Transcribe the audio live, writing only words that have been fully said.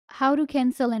how to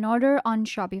cancel an order on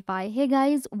Shopify. Hey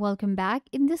guys, welcome back.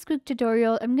 In this quick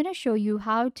tutorial, I'm going to show you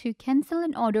how to cancel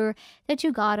an order that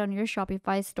you got on your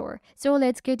Shopify store. So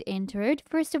let's get into it.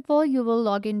 First of all, you will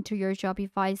log into your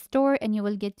Shopify store and you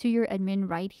will get to your admin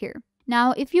right here.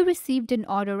 Now, if you received an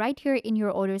order right here in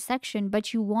your order section,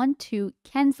 but you want to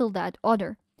cancel that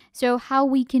order, so how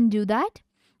we can do that?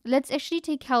 Let's actually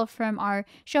take help from our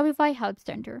Shopify Help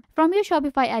Center. From your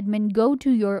Shopify admin, go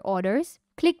to your orders.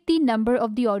 Click the number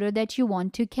of the order that you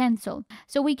want to cancel.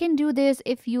 So we can do this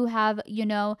if you have,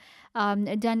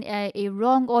 done a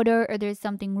wrong order or there's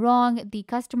something wrong, the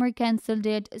customer canceled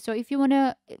it. So if you want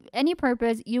to, any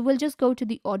purpose, you will just go to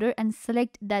the order and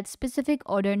select that specific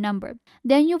order number.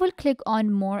 Then you will click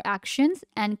on more actions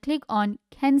and click on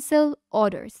cancel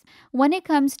orders. When it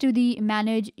comes to the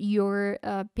manage your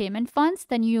payment funds,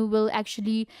 then you will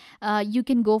actually you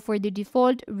can go for the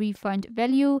default refund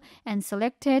value and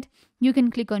select it. You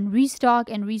can click on restock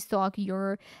and restock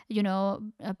your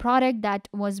product that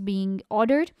was being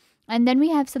ordered. And then we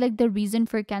have select the reason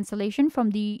for cancellation from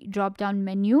the drop down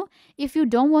menu. If you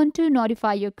don't want to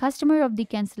notify your customer of the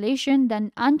cancellation,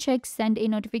 then uncheck send a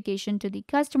notification to the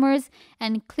customers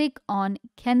and click on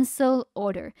cancel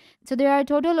order. So there are a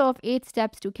total of 8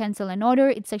 steps to cancel an order.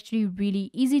 It's actually really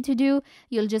easy to do.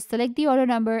 You'll just select the order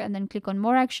number and then click on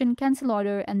more action, cancel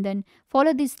order, and then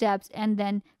follow these steps and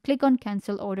then click on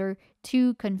cancel order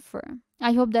to confirm.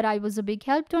 I hope that I was a big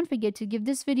help. Don't forget to give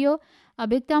this video a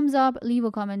big thumbs up, leave a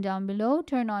comment down below,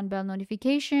 turn on bell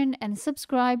notification, and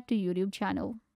subscribe to YouTube channel.